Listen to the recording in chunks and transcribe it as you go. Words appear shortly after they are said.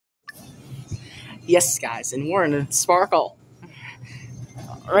Yes, guys, and we're in a sparkle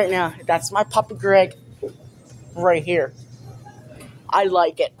right now. That's my puppy Greg right here. I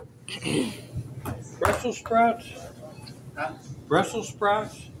like it. Brussels sprouts? Brussels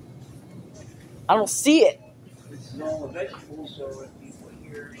sprouts? I don't see it. This is all the vegetables, so if people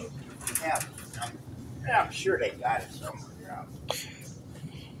here have I'm sure they got it somewhere.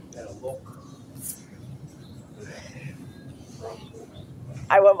 Gotta look.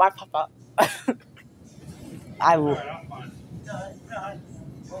 I want my papa. I will. Alright, I'll find it. No,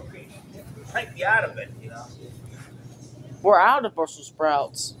 okay. Take you out of it, you know. We're out of Brussels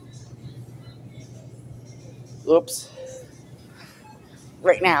sprouts. Oops.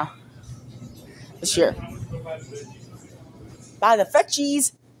 Right now. This year. I'm gonna go buy the veggies. Buy the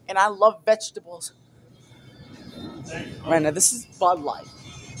veggies, and I love vegetables. Thanks. Right now, this is Bud Light.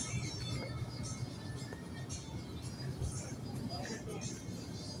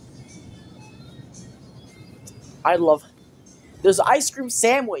 I love. There's an ice cream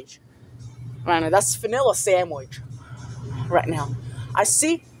sandwich. Right now, that's vanilla sandwich. Right now, I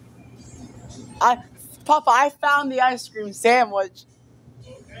see. Papa, I found the ice cream sandwich.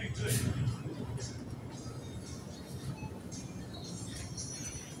 Okay, good.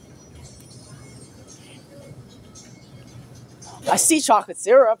 I see chocolate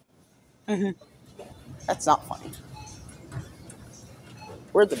syrup. That's not funny.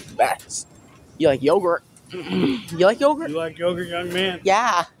 We're the best. You like yogurt? You like yogurt? You like yogurt, young man?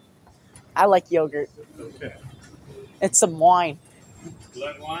 Yeah. I like yogurt. Okay. And some wine. You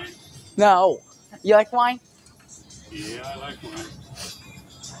like wine? No. You like wine? Yeah, I like wine.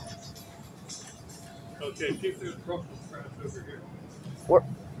 Okay, see if there's Brussels sprouts over here.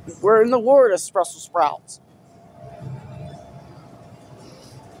 We're in the world of Brussels sprouts.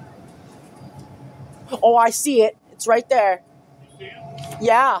 Oh, I see it. It's right there. You see them?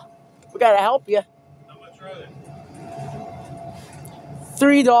 Yeah. We gotta help you. How much are they?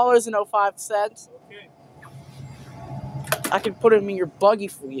 $3.05. Okay. I can put them in your buggy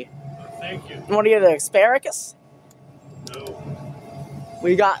for you. Thank you. You want to get the asparagus? No.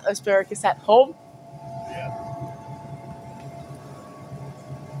 We got asparagus at home. Yeah.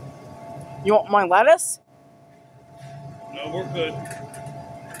 You want my lettuce? No, we're good.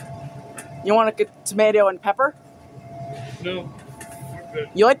 You want to get tomato and pepper? No, we're good.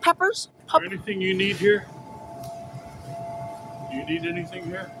 You like peppers? Is there anything you need here? Do you need anything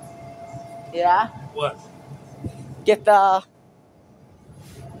here? Yeah. What? Get the.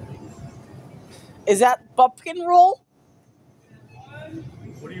 Is that pumpkin roll?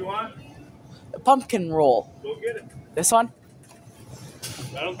 What do you want? The pumpkin roll. Go get it. This one?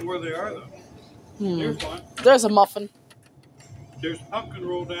 I don't know where they are, though. Hmm. There's one. There's a muffin. There's pumpkin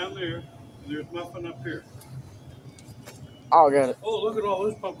roll down there, and there's muffin up here. I'll get it. Oh, look at all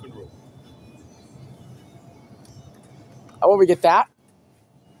this pumpkin roll. Oh, will we get that?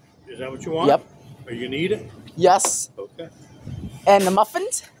 Is that what you want? Yep. Are you need it? Yes. Okay. And the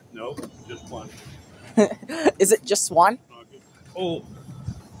muffins? No, just one. Is it just one? Oh,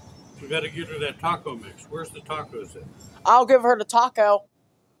 we got to get her that taco mix. Where's the tacos at? I'll give her the taco.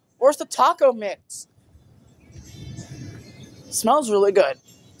 Where's the taco mix? Smells really good.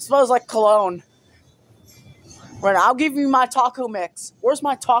 Smells like cologne. Right now, I'll give you my taco mix. Where's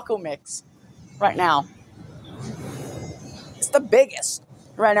my taco mix? Right now. It's the biggest.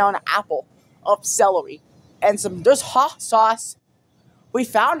 Right now, an apple of celery. And there's hot sauce. We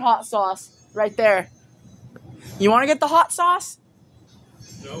found hot sauce right there. You want to get the hot sauce?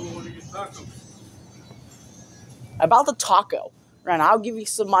 No, we want to get tacos. About the taco. Right now, I'll give you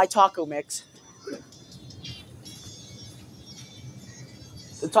some of my taco mix.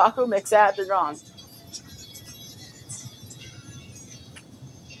 The taco mix they're gone.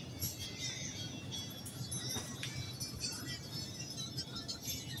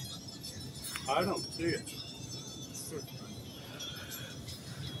 I don't see it.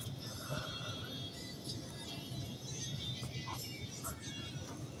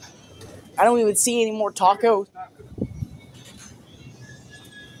 I don't even see any more tacos.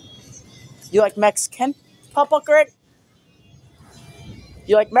 You like Mexican, Papa Greg?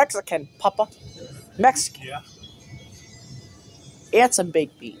 You like Mexican, Papa? Mexican. Yeah. And some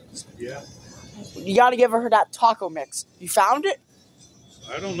baked beans. Yeah. You gotta give her that taco mix. You found it?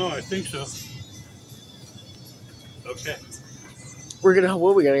 I don't know. I think so. Okay. Where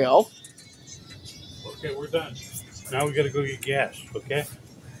are we gonna go? Okay, we're done. Now we got to go get gas, okay?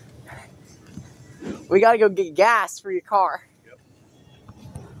 We gotta go get gas for your car. Yep.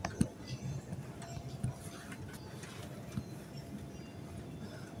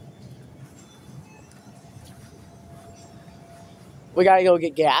 We gotta go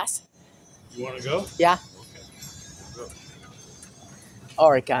get gas. You want to go? Yeah. Okay. We'll go.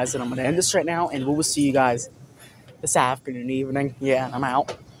 All right, guys, and I'm gonna end this right now, and we will see you guys this afternoon, evening. Yeah, I'm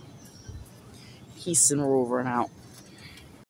out. Peace and we're over and out.